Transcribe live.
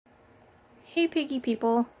Hey Piggy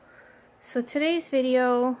people! So today's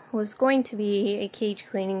video was going to be a cage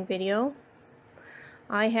cleaning video.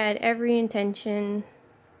 I had every intention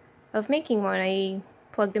of making one. I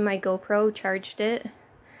plugged in my GoPro, charged it,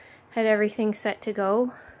 had everything set to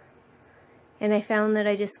go, and I found that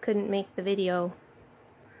I just couldn't make the video.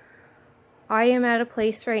 I am at a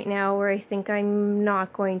place right now where I think I'm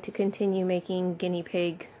not going to continue making guinea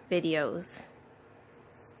pig videos.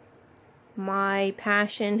 My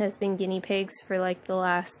passion has been guinea pigs for like the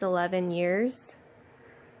last 11 years.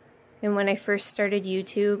 And when I first started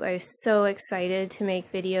YouTube, I was so excited to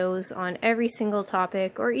make videos on every single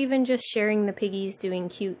topic, or even just sharing the piggies doing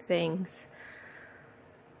cute things.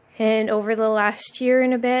 And over the last year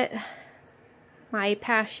and a bit, my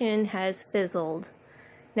passion has fizzled.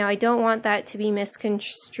 Now, I don't want that to be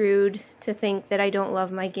misconstrued to think that I don't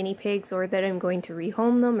love my guinea pigs or that I'm going to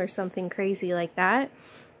rehome them or something crazy like that.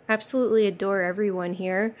 Absolutely adore everyone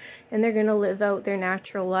here, and they're going to live out their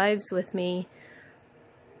natural lives with me.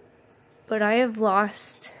 But I have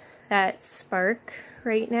lost that spark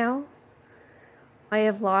right now. I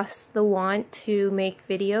have lost the want to make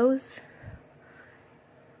videos.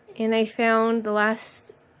 And I found the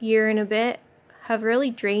last year and a bit have really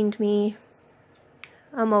drained me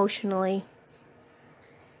emotionally.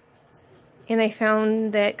 And I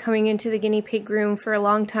found that coming into the guinea pig room for a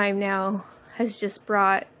long time now has just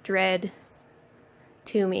brought dread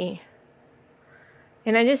to me.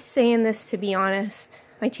 And I'm just saying this to be honest.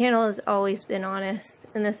 My channel has always been honest,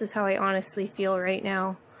 and this is how I honestly feel right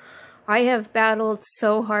now. I have battled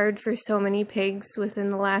so hard for so many pigs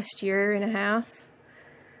within the last year and a half,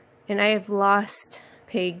 and I have lost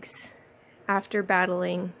pigs after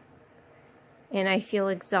battling, and I feel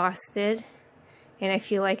exhausted, and I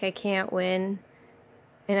feel like I can't win.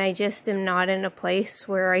 And I just am not in a place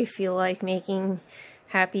where I feel like making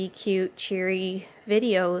happy, cute, cheery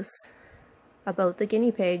videos about the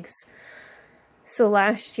guinea pigs. So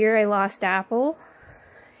last year I lost Apple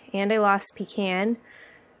and I lost Pecan.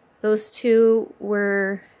 Those two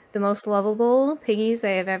were the most lovable piggies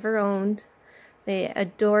I have ever owned. They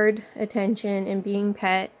adored attention and being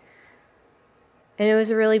pet. And it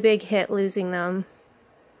was a really big hit losing them.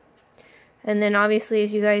 And then obviously,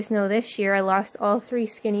 as you guys know, this year I lost all 3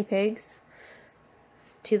 skinny pigs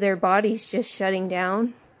to their bodies just shutting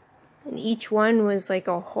down. And each one was like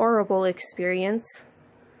a horrible experience.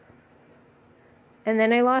 And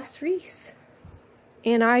then I lost Reese.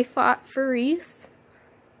 And I fought for Reese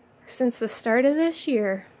since the start of this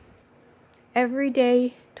year. Every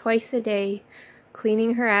day, twice a day,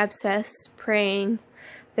 cleaning her abscess, praying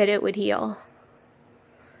that it would heal.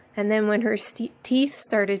 And then when her teeth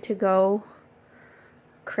started to go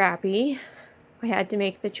crappy, I had to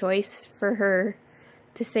make the choice for her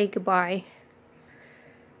to say goodbye.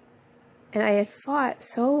 And I had fought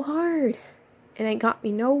so hard, and it got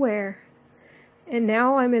me nowhere. And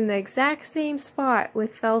now I'm in the exact same spot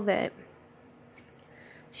with Velvet.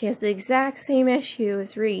 She has the exact same issue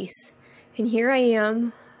as Reese. And here I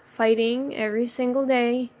am, fighting every single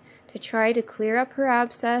day to try to clear up her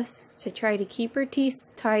abscess, to try to keep her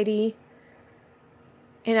teeth tidy,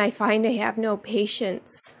 and I find I have no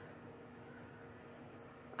patience.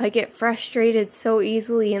 I get frustrated so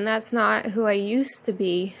easily, and that's not who I used to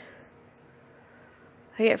be.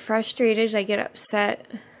 I get frustrated, I get upset,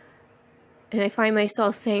 and I find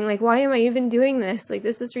myself saying, like, why am I even doing this? Like,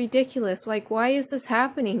 this is ridiculous. Like, why is this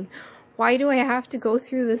happening? Why do I have to go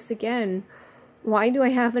through this again? Why do I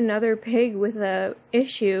have another pig with a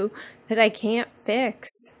issue that I can't fix?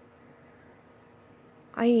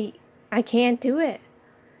 I can't do it.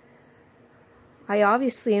 I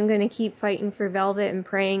obviously am going to keep fighting for Velvet and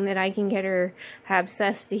praying that I can get her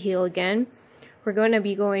abscess to heal again. We're going to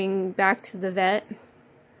be going back to the vet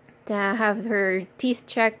to have her teeth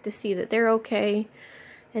checked to see that they're okay,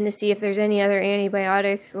 and to see if there's any other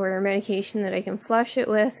antibiotic or medication that I can flush it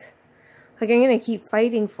with. Like, I'm going to keep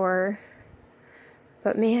fighting for her.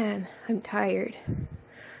 But man, I'm tired.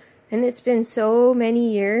 And it's been so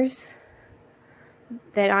many years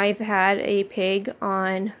that I've had a pig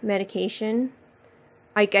on medication.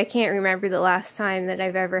 Like, I can't remember the last time that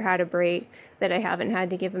I've ever had a break that I haven't had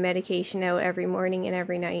to give a medication out every morning and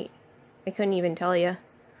every night. I couldn't even tell you.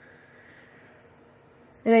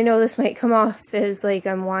 And I know this might come off as like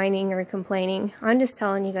I'm whining or complaining. I'm just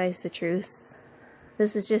telling you guys the truth.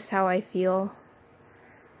 This is just how I feel.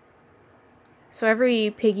 So every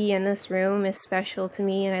piggy in this room is special to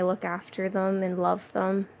me, and I look after them and love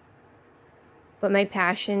them. But my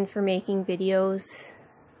passion for making videos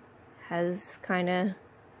has kind of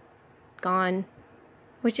gone,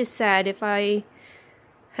 which is sad. If I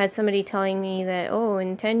had somebody telling me that, oh,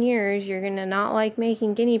 in 10 years you're gonna not like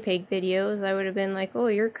making guinea pig videos, I would have been like, oh,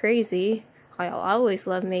 you're crazy. I'll always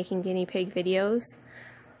love making guinea pig videos.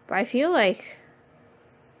 But I feel like,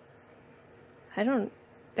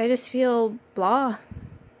 I just feel blah.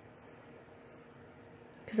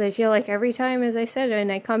 Because I feel like every time, as I said,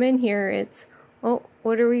 and I come in here, it's, oh,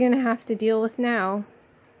 what are we going to have to deal with now?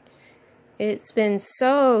 It's been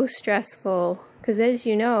so stressful. Because as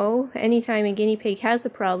you know, anytime a guinea pig has a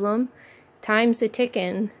problem, time's a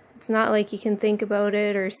ticking. It's not like you can think about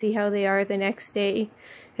it or see how they are the next day.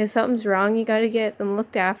 If something's wrong, you got to get them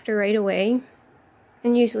looked after right away.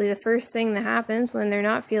 And usually the first thing that happens when they're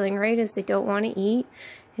not feeling right is they don't want to eat.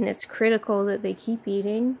 And it's critical that they keep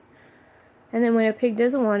eating. And then when a pig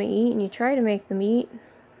doesn't want to eat and you try to make them eat,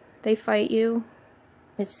 they fight you.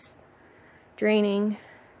 It's draining.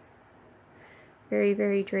 Very,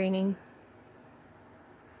 very draining.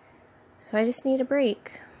 So I just need a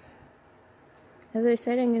break. As I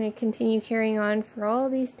said, I'm going to continue carrying on for all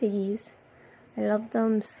these piggies. I love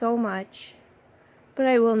them so much. But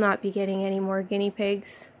I will not be getting any more guinea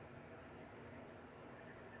pigs.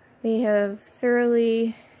 They have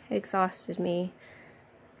thoroughly exhausted me.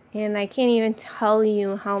 And I can't even tell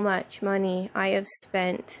you how much money I have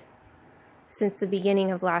spent since the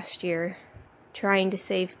beginning of last year trying to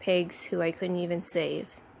save pigs who I couldn't even save.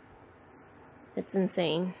 It's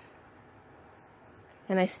insane.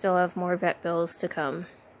 And I still have more vet bills to come.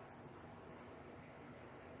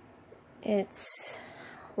 It's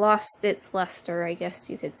lost its luster, I guess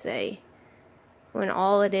you could say. When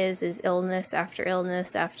all it is illness after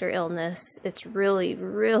illness after illness, it's really,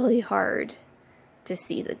 really hard to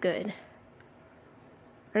see the good.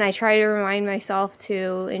 And I try to remind myself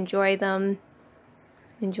to enjoy them,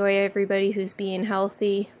 enjoy everybody who's being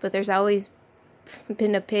healthy, but there's always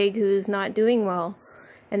been a pig who's not doing well.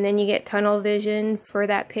 And then you get tunnel vision for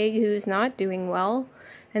that pig who's not doing well.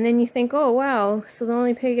 And then you think, oh wow, so the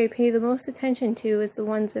only pig I pay the most attention to is the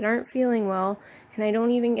ones that aren't feeling well, and I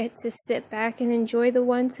don't even get to sit back and enjoy the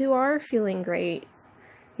ones who are feeling great.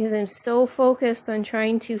 Because I'm so focused on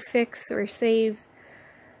trying to fix or save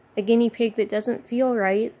a guinea pig that doesn't feel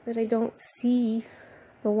right that I don't see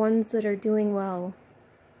the ones that are doing well.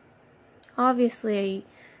 Obviously,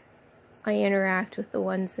 I interact with the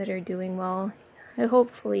ones that are doing well.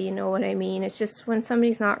 Hopefully you know what I mean. It's just when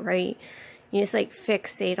somebody's not right, you just like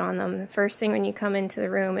fixate on them. The first thing when you come into the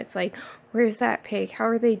room, it's like, where's that pig? How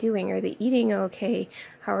are they doing? Are they eating okay?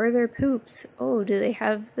 How are their poops? Oh, do they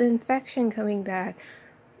have the infection coming back?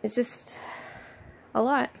 It's just a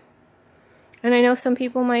lot. And I know some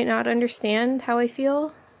people might not understand how I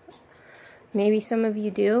feel. Maybe some of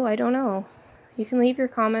you do. I don't know. You can leave your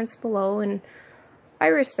comments below, and I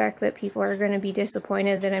respect that people are going to be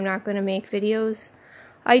disappointed that I'm not going to make videos.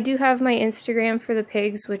 I do have my Instagram for the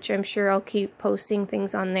pigs, which I'm sure I'll keep posting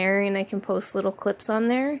things on there, and I can post little clips on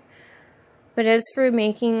there. But as for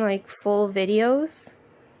making like full videos,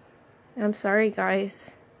 I'm sorry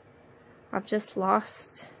guys. I've just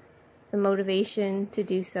lost the motivation to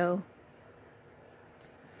do so.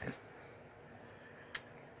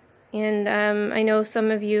 And I know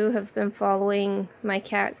some of you have been following my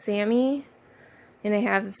cat Sammy, and I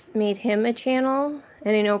have made him a channel.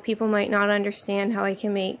 And I know people might not understand how I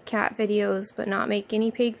can make cat videos but not make guinea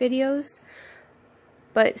pig videos.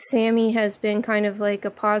 But Sammy has been kind of like a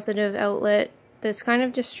positive outlet that's kind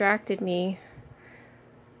of distracted me.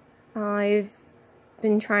 I've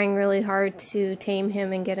been trying really hard to tame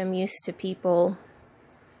him and get him used to people.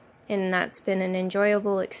 And that's been an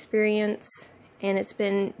enjoyable experience. And it's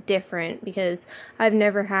been different because I've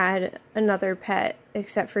never had another pet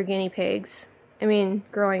except for guinea pigs. I mean,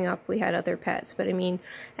 growing up we had other pets, but I mean,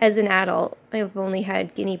 as an adult, I've only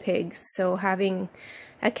had guinea pigs. So having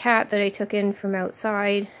a cat that I took in from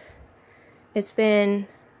outside, it's been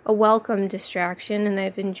a welcome distraction, and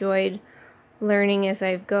I've enjoyed learning as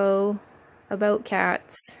I go about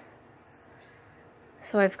cats.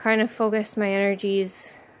 So I've kind of focused my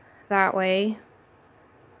energies that way.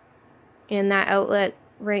 And that outlet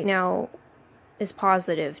right now is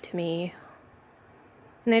positive to me.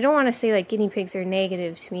 And I don't want to say like guinea pigs are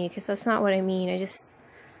negative to me, because that's not what I mean.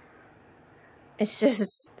 it's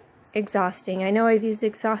just exhausting. I know I've used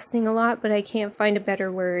exhausting a lot, but I can't find a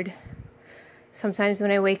better word. Sometimes when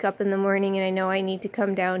I wake up in the morning and I know I need to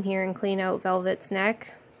come down here and clean out Velvet's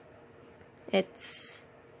neck, it's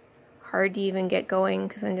hard to even get going,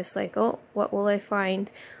 because I'm just like, oh, what will I find?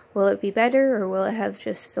 Will it be better, or will it have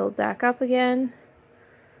just filled back up again?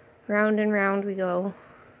 Round and round we go.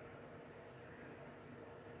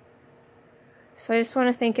 So I just want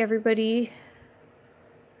to thank everybody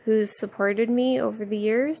who's supported me over the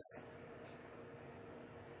years.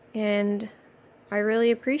 and I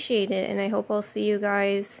really appreciate it, and I hope I'll see you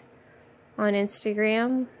guys on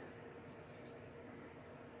Instagram.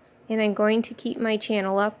 And I'm going to keep my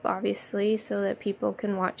channel up, obviously, so that people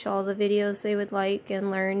can watch all the videos they would like and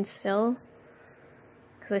learn still.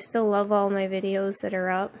 Because I still love all my videos that are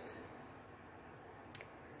up.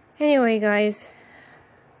 Anyway, guys,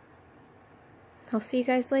 I'll see you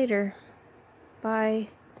guys later. Bye.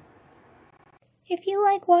 If you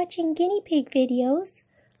like watching guinea pig videos,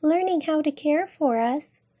 learning how to care for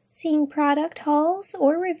us, seeing product hauls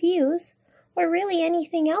or reviews, or really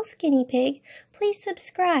anything else guinea pig, please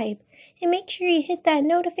subscribe and make sure you hit that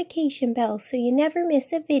notification bell so you never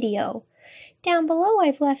miss a video. Down below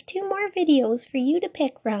I've left 2 more videos for you to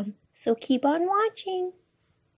pick from, so keep on watching.